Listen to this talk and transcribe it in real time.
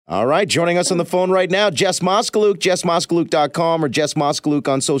All right, joining us on the phone right now, Jess Moskaluke, jessmoskaluke.com or Jess Moskaluke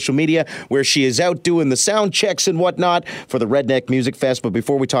on social media, where she is out doing the sound checks and whatnot for the Redneck Music Fest. But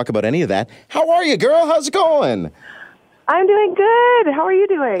before we talk about any of that, how are you, girl? How's it going? I'm doing good. How are you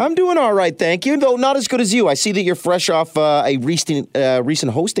doing? I'm doing all right, thank you, though not as good as you. I see that you're fresh off a recent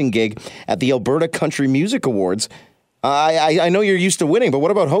hosting gig at the Alberta Country Music Awards. I know you're used to winning, but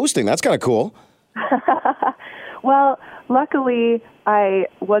what about hosting? That's kind of cool. Well, luckily, I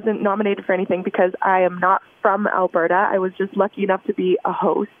wasn't nominated for anything because I am not from Alberta. I was just lucky enough to be a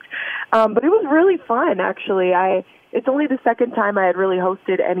host. But it was really fun, actually. It's only the second time I had really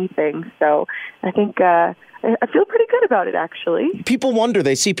hosted anything, so I think I feel pretty good about it, actually. People wonder.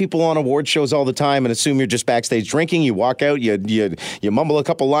 They see people on award shows all the time and assume you're just backstage drinking. You walk out, you mumble a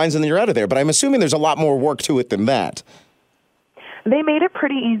couple lines, and then you're out of there. But I'm assuming there's a lot more work to it than that. They made it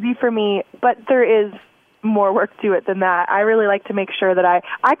pretty easy for me, but there is more work to it than that. I really like to make sure that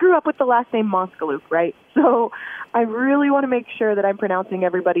I grew up with the last name Moskaluke, right? So I really want to make sure that I'm pronouncing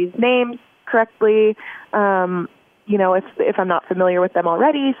everybody's names correctly, if I'm not familiar with them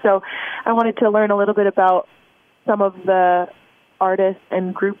already. So I wanted to learn a little bit about some of the artists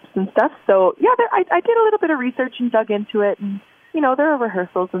and groups and stuff. So yeah, I did a little bit of research and dug into it, and there are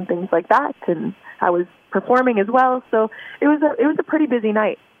rehearsals and things like that, and I was performing as well. So it was a pretty busy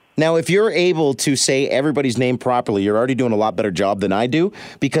night. Now, if you're able to say everybody's name properly, you're already doing a lot better job than I do,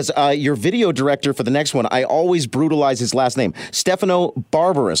 because your video director for the next one, I always brutalize his last name, Stefano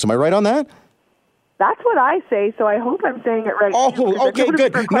Barbaros. Am I right on that? That's what I say, so I hope I'm saying it right. Oh, okay,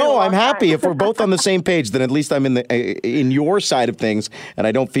 good. No, I'm happy. If we're both on the same page, then at least I'm in your side of things, and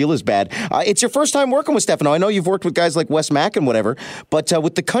I don't feel as bad. It's your first time working with Stefano. I know you've worked with guys like Wes Mack and whatever, but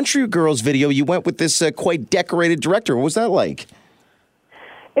with the Country Girls video, you went with this quite decorated director. What was that like?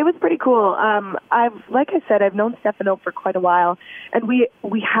 It was pretty cool. Like I said, I've known Stefano for quite a while, and we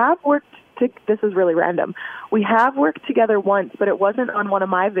have worked. This is really random. We have worked together once, but it wasn't on one of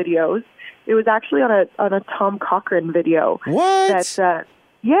my videos. It was actually on a Tom Cochran video. What?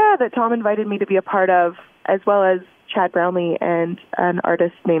 That Tom invited me to be a part of, as well as Chad Brownlee and an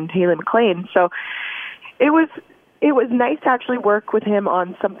artist named Haley McLean. So it was nice to actually work with him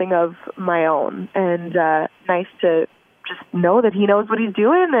on something of my own, and nice to just know that he knows what he's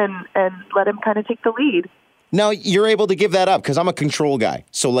doing and let him kind of take the lead. Now, you're able to give that up, because I'm a control guy.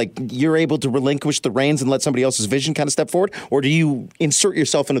 So, you're able to relinquish the reins and let somebody else's vision kind of step forward? Or do you insert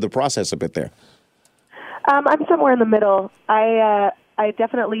yourself into the process a bit there? I'm somewhere in the middle. I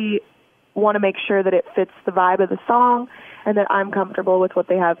definitely want to make sure that it fits the vibe of the song and that I'm comfortable with what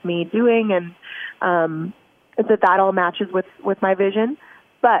they have me doing, and that all matches with my vision.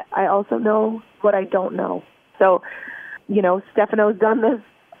 But I also know what I don't know. So, Stefano's done this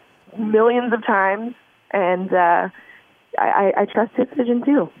millions of times, and I trust his vision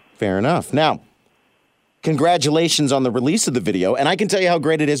too. Fair enough. Now, congratulations on the release of the video, and I can tell you how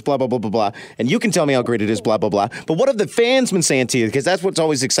great it is, blah, blah, blah, blah, blah, and you can tell me how great it is, blah, blah, blah. But what have the fans been saying to you? Because that's what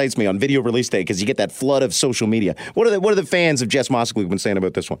always excites me on video release day, because you get that flood of social media. What are the fans of Jess Moskaluke been saying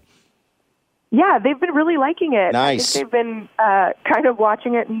about this one? Yeah, they've been really liking it. Nice. I think they've been kind of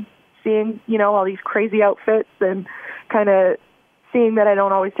watching it and seeing, all these crazy outfits, and kind of seeing that I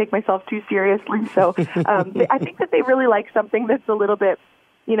don't always take myself too seriously. So I think that they really like something that's a little bit,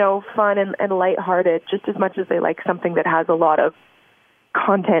 fun and lighthearted, just as much as they like something that has a lot of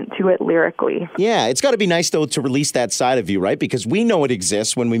content to it lyrically. Yeah, it's got to be nice, though, to release that side of you, right? Because we know it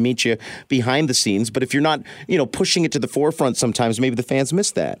exists when we meet you behind the scenes, but if you're not, pushing it to the forefront sometimes, maybe the fans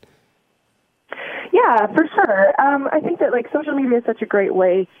miss that. Yeah, for sure. I think that, social media is such a great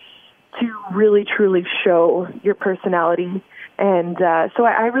way to really, truly show your personality. And so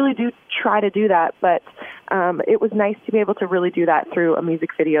I really do try to do that, but it was nice to be able to really do that through a music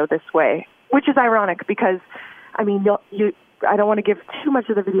video this way, which is ironic because, I don't want to give too much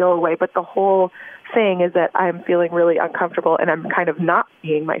of the video away, but the whole thing is that I'm feeling really uncomfortable, and I'm kind of not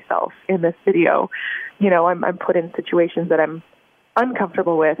being myself in this video. I'm put in situations that I'm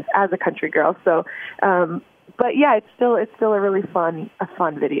uncomfortable with as a country girl. So, but yeah, it's still a really fun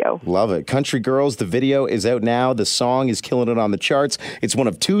video. Love it. Country Girls, the video is out now. The song is killing it on the charts. It's one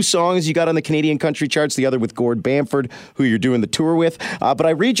of two songs you got on the Canadian country charts, the other with Gord Bamford, who you're doing the tour with. But I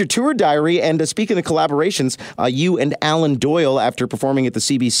read your tour diary, and speaking of collaborations, you and Alan Doyle, after performing at the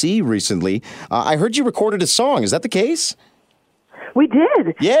CBC recently, I heard you recorded a song. Is that the case? We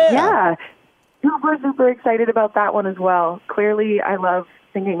did. Yeah. Super, super excited about that one as well. Clearly, I love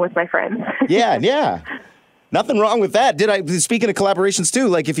singing with my friends. Yeah. Nothing wrong with that. Speaking of collaborations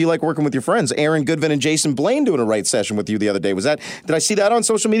too, if you like working with your friends, Aaron Goodvin and Jason Blaine doing a write session with you the other day. Did I see that on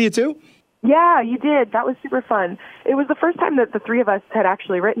social media too? Yeah, you did. That was super fun. It was the first time that the three of us had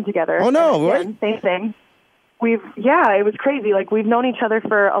actually written together. Oh, no, and, right? again, same thing. It was crazy. Like, we've known each other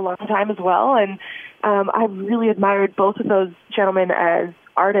for a long time as well, and I've really admired both of those gentlemen as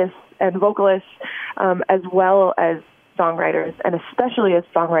artists and vocalists, as well as songwriters, and especially as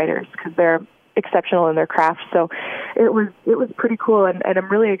songwriters, because they're exceptional in their craft. So it was pretty cool, and I'm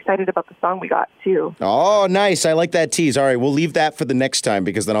really excited about the song we got too. Oh, nice. I like that tease. All right, we'll leave that for the next time,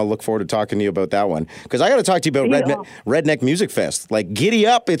 because then I'll look forward to talking to you about that one. Because I got to talk to you about Redneck Music Fest. Like, giddy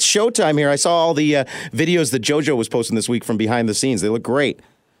up. It's showtime here. I saw all the videos that JoJo was posting this week from behind the scenes. They look great.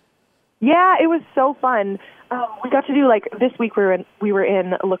 Yeah, it was so fun. We got to do, like, this week we were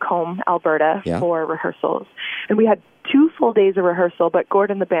in Lacombe, Alberta for rehearsals. And we had 2 full days of rehearsal, but Gord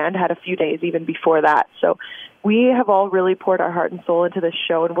and the band had a few days even before that. So we have all really poured our heart and soul into this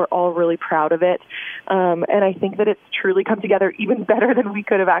show, and we're all really proud of it. And I think that it's truly come together even better than we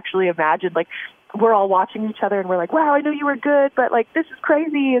could have actually imagined. Like, we're all watching each other, and we're like, wow, I know you were good, but, like, this is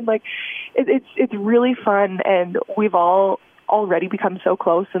crazy. And, like, it's really fun, and we've all already become so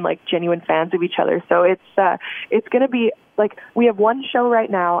close and, like, genuine fans of each other. So it's going to be, like, we have one show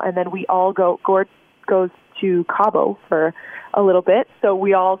right now, and then we all Gord goes to Cabo for a little bit. So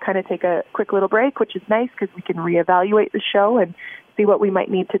we all kind of take a quick little break, which is nice because we can reevaluate the show and see what we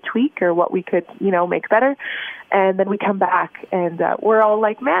might need to tweak or what we could, make better. And then we come back, and we're all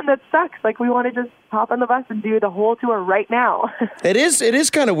like, man, that sucks. Like, we want to just hop on the bus and do the whole tour right now. It is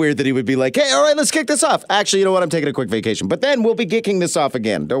kind of weird that he would be like, hey, all right, let's kick this off. Actually, you know what? I'm taking a quick vacation. But then we'll be kicking this off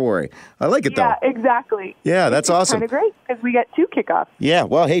again. Don't worry. I like it, though. Yeah, exactly. Yeah, that's awesome. It's kind of great because we get 2 kickoffs. Yeah,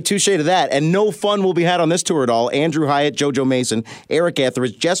 well, hey, touche to that. And no fun will be had on this tour at all. Andrew Hyatt, JoJo Mason, Eric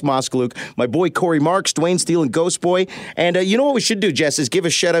Etheridge, Jess Moskaluke, my boy Corey Marks, Dwayne Steele, and Ghost Boy. And you know what we should do, Jess, is give a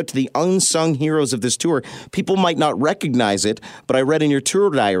shout out to the unsung heroes of this tour. People might not recognize it, but I read in your tour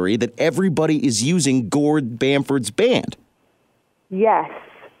diary that everybody is using Gord Bamford's band. Yes,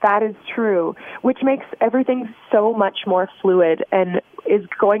 that is true, which makes everything so much more fluid and is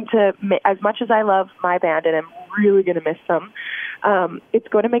going to, as much as I love my band and I'm really going to miss them, it's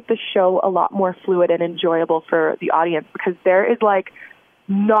going to make the show a lot more fluid and enjoyable for the audience because there is, like,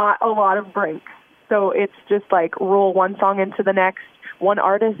 not a lot of breaks. So it's just like roll one song into the next, one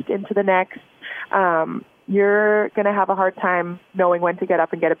artist into the next. You're going to have a hard time knowing when to get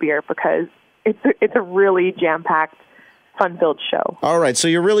up and get a beer because it's a really jam-packed, fun-filled show. All right, so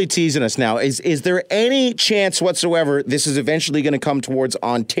you're really teasing us now. Is there any chance whatsoever this is eventually going to come towards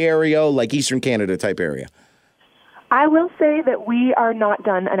Ontario, like Eastern Canada type area? I will say that we are not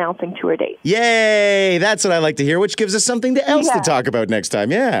done announcing tour dates. Yay! That's what I like to hear, which gives us something else to talk about next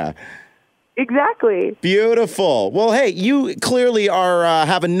time. Yeah. Exactly. Beautiful. Well, hey, you clearly are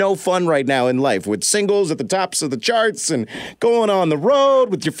having no fun right now in life with singles at the tops of the charts and going on the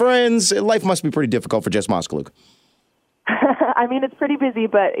road with your friends. Life must be pretty difficult for Jess Moskaluke. I mean, it's pretty busy,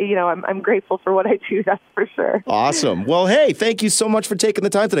 but, I'm grateful for what I do, that's for sure. Awesome. Well, hey, thank you so much for taking the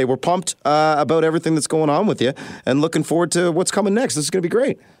time today. We're pumped about everything that's going on with you and looking forward to what's coming next. This is going to be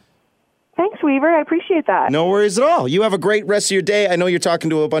great. Thanks, Weaver. I appreciate that. No worries at all. You have a great rest of your day. I know you're talking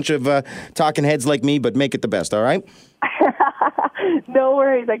to a bunch of talking heads like me, but make it the best, all right? No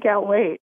worries. I can't wait.